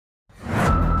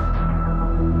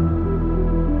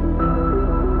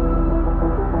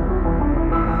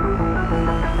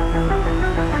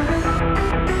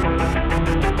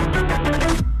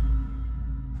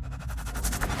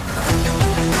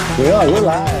We're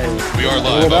live. We are We're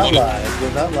live. not live.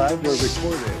 We're not live. We're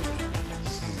recording.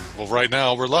 Well, right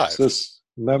now we're live.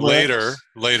 Later.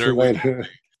 Later.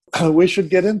 We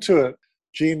should get into it.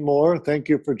 Gene Moore, thank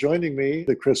you for joining me.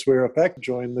 The Chris Weir Effect,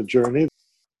 join the journey.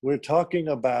 We're talking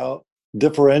about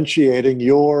differentiating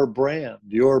your brand,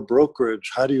 your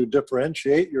brokerage. How do you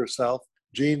differentiate yourself?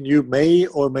 Gene, you may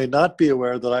or may not be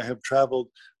aware that I have traveled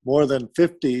more than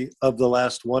 50 of the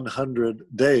last 100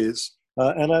 days.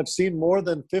 And I've seen more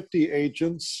than 50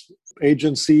 agents,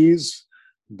 agencies,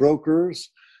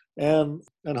 brokers, and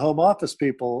home office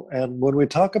people. And when we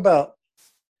talk about,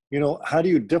 how do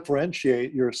you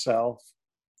differentiate yourself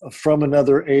from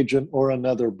another agent or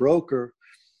another broker,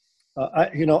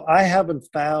 I haven't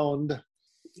found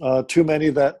too many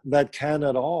that can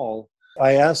at all.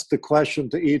 I asked the question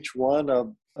to each one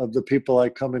of the people I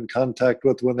come in contact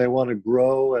with when they want to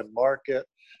grow and market.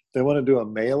 They want to do a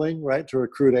mailing, right, to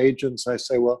recruit agents. I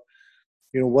say, well,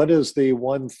 what is the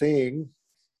one thing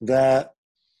that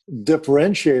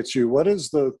differentiates you? What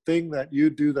is the thing that you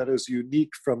do that is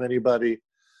unique from anybody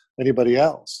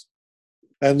else?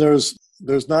 And there's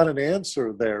not an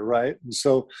answer there, right? And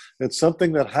so it's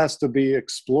something that has to be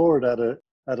explored at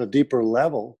a deeper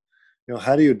level.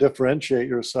 How do you differentiate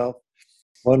yourself?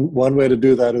 One way to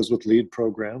do that is with lead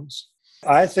programs.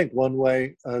 I think one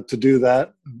way to do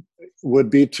that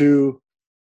would be to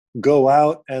go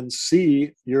out and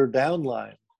see your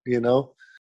downline.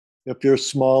 If you're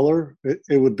smaller,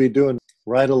 it would be doing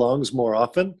ride-alongs more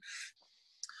often.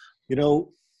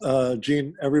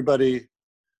 Gene, everybody's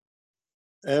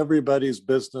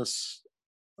business,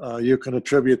 you can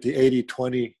attribute the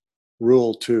 80-20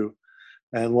 rule to.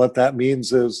 And what that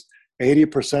means is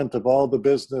 80% of all the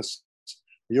business,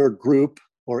 your group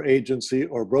or agency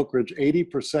or brokerage,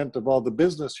 80% of all the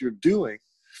business you're doing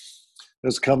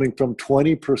is coming from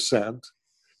 20%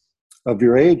 of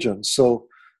your agents. So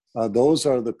those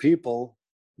are the people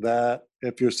that,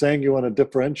 if you're saying you want to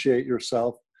differentiate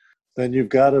yourself, then you've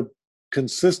got to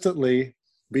consistently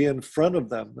be in front of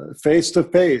them, face to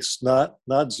face, not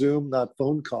Zoom, not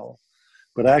phone call,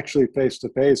 but actually face to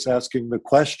face, asking the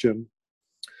question,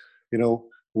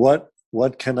 what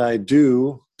can I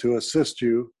do to assist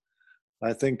you?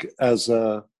 I think as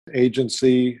a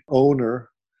agency owner,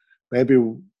 maybe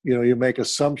you make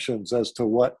assumptions as to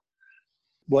what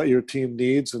your team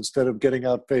needs instead of getting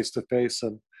out face to face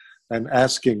and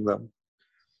asking them.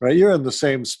 Right? You're in the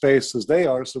same space as they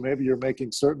are, so maybe you're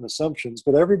making certain assumptions,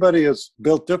 but everybody is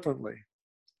built differently.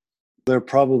 There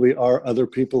probably are other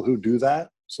people who do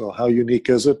that. So how unique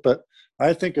is it? But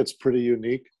I think it's pretty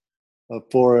unique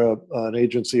for an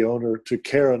agency owner to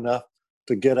care enough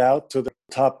to get out to the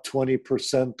top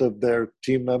 20% of their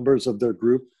team members of their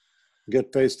group,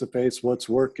 get face to face, what's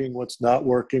working, what's not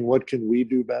working, what can we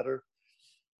do better?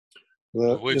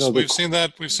 We've seen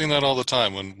that all the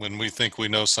time when we think we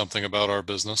know something about our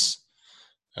business,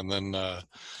 and then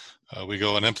we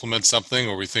go and implement something,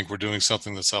 or we think we're doing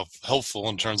something that's helpful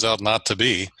and turns out not to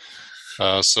be.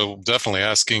 So definitely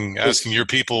asking your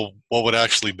people what would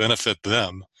actually benefit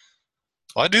them.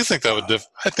 Well, I do think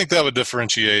that would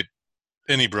differentiate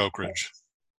any brokerage.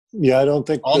 Yeah, I don't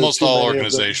think almost all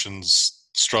organizations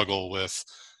struggle with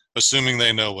assuming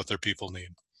they know what their people need.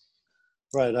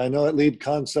 Right. I know at Lead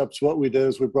Concepts, what we did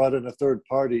is we brought in a third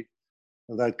party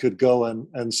that could go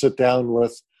and sit down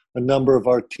with a number of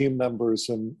our team members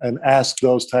and ask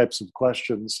those types of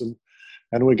questions.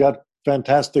 And we got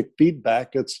fantastic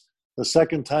feedback. It's the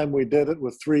second time we did it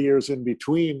with 3 years in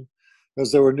between,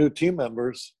 as there were new team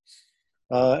members.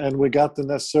 And we got the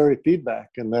necessary feedback.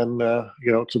 And then,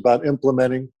 it's about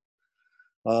implementing,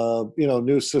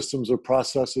 new systems or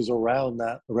processes around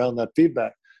that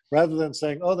feedback. Rather than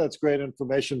saying, "Oh, that's great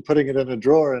information," putting it in a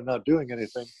drawer and not doing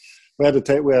anything, we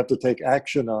have to take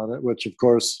action on it, which of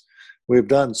course we've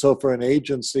done. So for an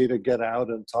agency to get out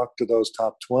and talk to those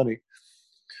top 20,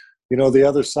 the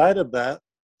other side of that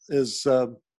is,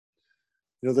 that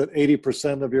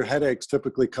 80% of your headaches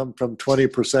typically come from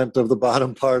 20% of the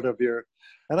bottom part of your.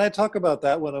 And I talk about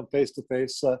that when I'm face to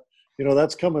face.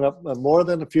 That's coming up more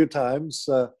than a few times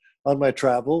on my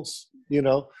travels.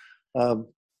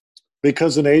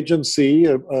 Because an agency,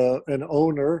 an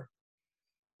owner,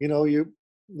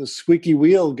 the squeaky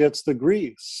wheel gets the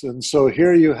grease. And so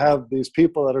here you have these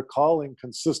people that are calling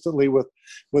consistently with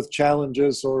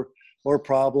challenges or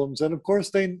problems. And of course,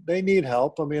 they need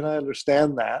help. I mean, I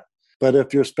understand that. But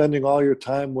if you're spending all your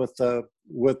time with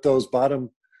those bottom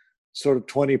sort of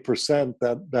 20%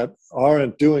 that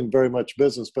aren't doing very much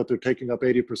business, but they're taking up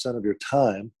 80% of your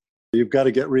time, you've got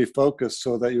to get refocused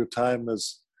so that your time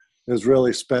is is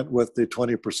really spent with the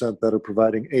 20% that are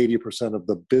providing 80% of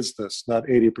the business, not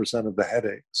 80% of the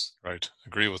headaches. Right.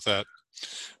 Agree with that.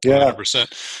 Yeah. 100%.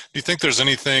 Do you think there's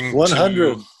anything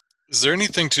 100. Is there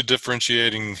anything to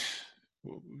differentiating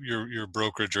your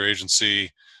brokerage or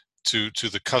agency to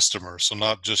the customer? So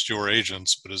not just your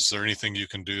agents, but is there anything you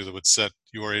can do that would set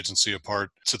your agency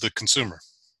apart to the consumer?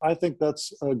 I think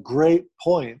that's a great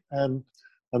point. And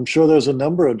I'm sure there's a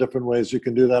number of different ways you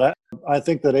can do that. I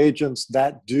think that agents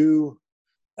that do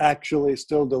actually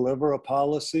still deliver a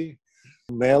policy,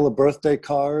 mail a birthday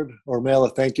card or mail a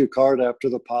thank you card after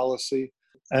the policy,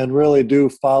 and really do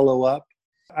follow up.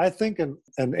 I think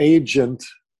an agent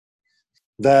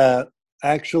that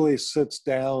actually sits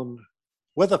down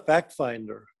with a fact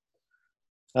finder,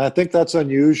 I think that's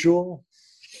unusual,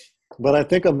 but I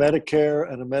think a Medicare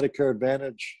and a Medicare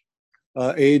Advantage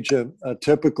agent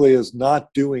typically is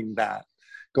not doing that,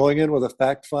 going in with a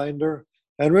fact finder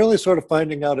and really sort of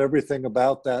finding out everything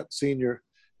about that senior.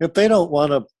 If they don't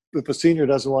want to, if a senior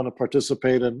doesn't want to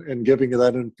participate in giving you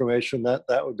that information,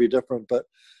 that would be different. But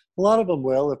a lot of them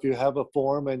will, if you have a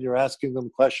form and you're asking them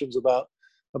questions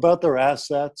about their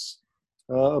assets,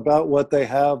 about what they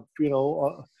have,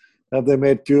 have they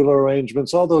made funeral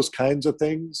arrangements, all those kinds of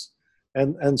things.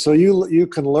 And so you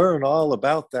can learn all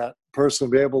about that person,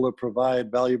 be able to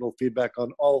provide valuable feedback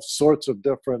on all sorts of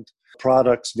different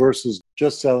products versus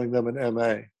just selling them an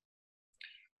MA.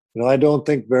 I don't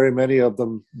think very many of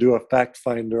them do a fact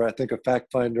finder. I think a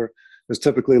fact finder is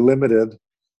typically limited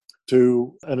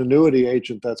to an annuity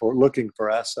agent that's looking for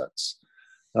assets.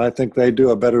 I think they do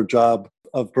a better job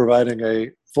of providing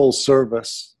a full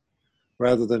service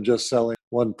rather than just selling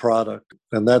one product.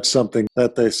 And that's something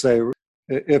that they say,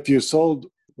 if you sold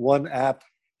one app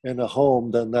in a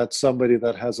home, then that's somebody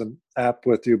that has an app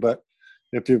with you. But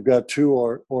if you've got two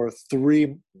or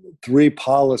three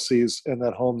policies in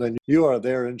that home, then you are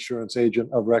their insurance agent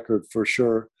of record for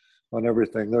sure on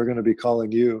everything. They're going to be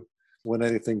calling you when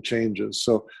anything changes.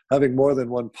 So having more than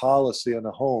one policy in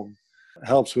a home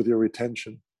helps with your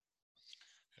retention.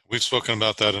 We've spoken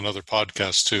about that in other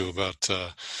podcasts too, about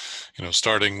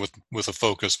starting with a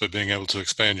focus, but being able to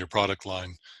expand your product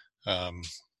line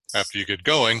after you get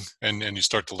going and you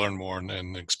start to learn more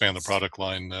and expand the product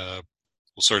line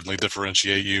will certainly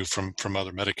differentiate you from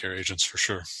other Medicare agents for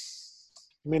sure.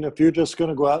 I mean, if you're just going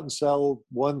to go out and sell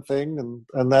one thing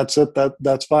and that's it,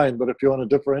 that's fine. But if you want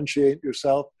to differentiate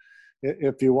yourself,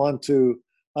 if you want to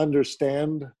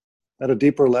understand at a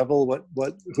deeper level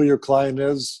who your client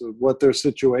is, what their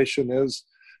situation is,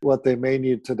 what they may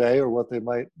need today or what they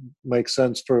might make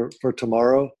sense for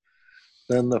tomorrow,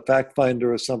 then the fact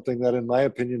finder is something that, in my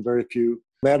opinion, very few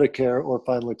Medicare or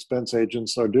final expense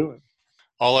agents are doing.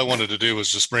 All I wanted to do was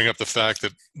just bring up the fact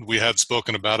that we had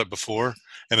spoken about it before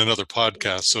in another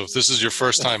podcast. So if this is your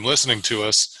first time listening to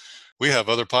us, we have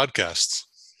other podcasts.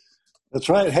 That's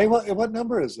right. Hey, what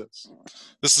number is this?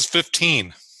 This is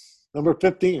 15. Number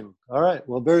 15. All right.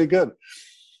 Well, very good.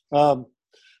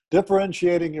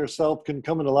 Differentiating yourself can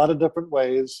come in a lot of different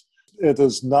ways. It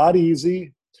is not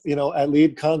easy. At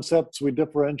Lead Concepts, we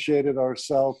differentiated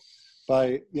ourselves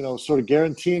by, sort of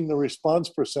guaranteeing the response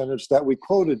percentage that we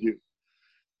quoted you.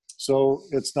 So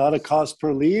it's not a cost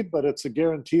per lead, but it's a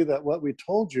guarantee that what we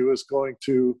told you is going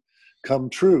to come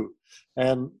true.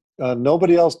 And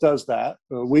nobody else does that.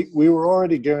 We were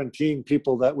already guaranteeing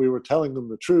people that we were telling them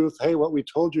the truth. Hey, what we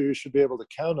told you, you should be able to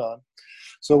count on.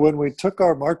 So when we took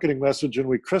our marketing message and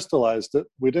we crystallized it,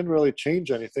 we didn't really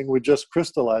change anything. We just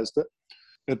crystallized it.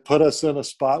 It put us in a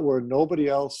spot where nobody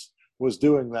else was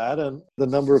doing that. And the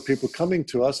number of people coming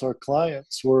to us, our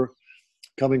clients, were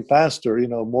coming faster,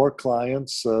 more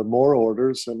clients, more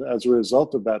orders, and as a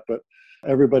result of that. But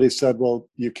everybody said, well,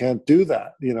 you can't do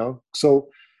that, So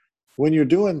when you're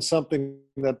doing something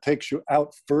that takes you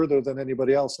out further than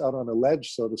anybody else, out on a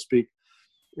ledge, so to speak,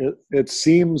 it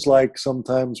seems like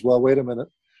sometimes, well, wait a minute,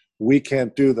 we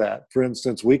can't do that. For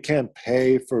instance, we can't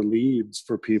pay for leads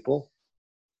for people,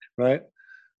 right?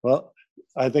 Well,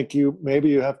 I think maybe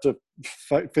you have to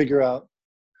figure out,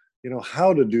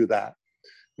 how to do that.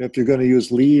 If you're going to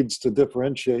use leads to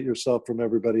differentiate yourself from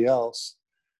everybody else,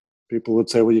 people would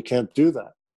say, well, you can't do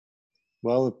that.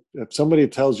 Well, if somebody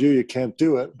tells you you can't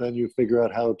do it, then you figure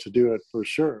out how to do it for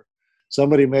sure.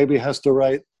 Somebody maybe has to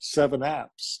write 7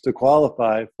 apps to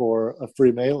qualify for a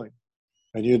free mailing.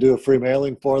 And you do a free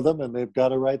mailing for them, and they've got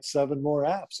to write 7 more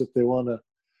apps if they want to,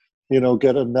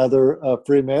 get another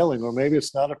free mailing. Or maybe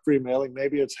it's not a free mailing.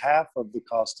 Maybe it's half of the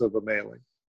cost of a mailing.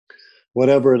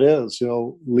 Whatever it is,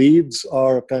 leads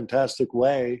are a fantastic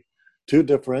way to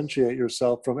differentiate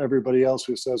yourself from everybody else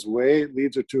who says, wait,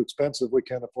 leads are too expensive. We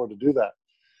can't afford to do that.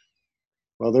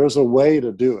 Well, there's a way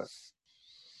to do it.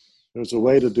 There's a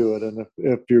way to do it. And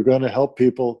if you're going to help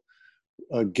people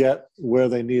get where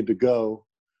they need to go,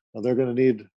 they're going to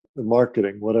need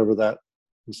marketing, whatever that.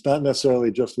 It's not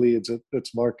necessarily just leads,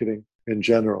 it's marketing in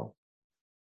general.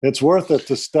 It's worth it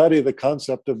to study the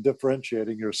concept of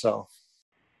differentiating yourself.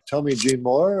 Tell me, Gene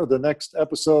Moore, the next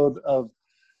episode of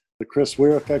the Chris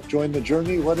Weir Effect, Join the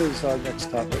Journey. What is our next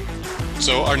topic?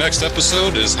 So our next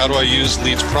episode is how do I use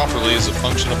leads properly as a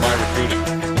function of my recruiting?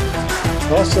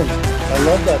 Awesome. I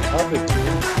love that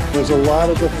topic. There's a lot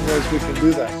of different ways we can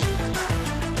do that.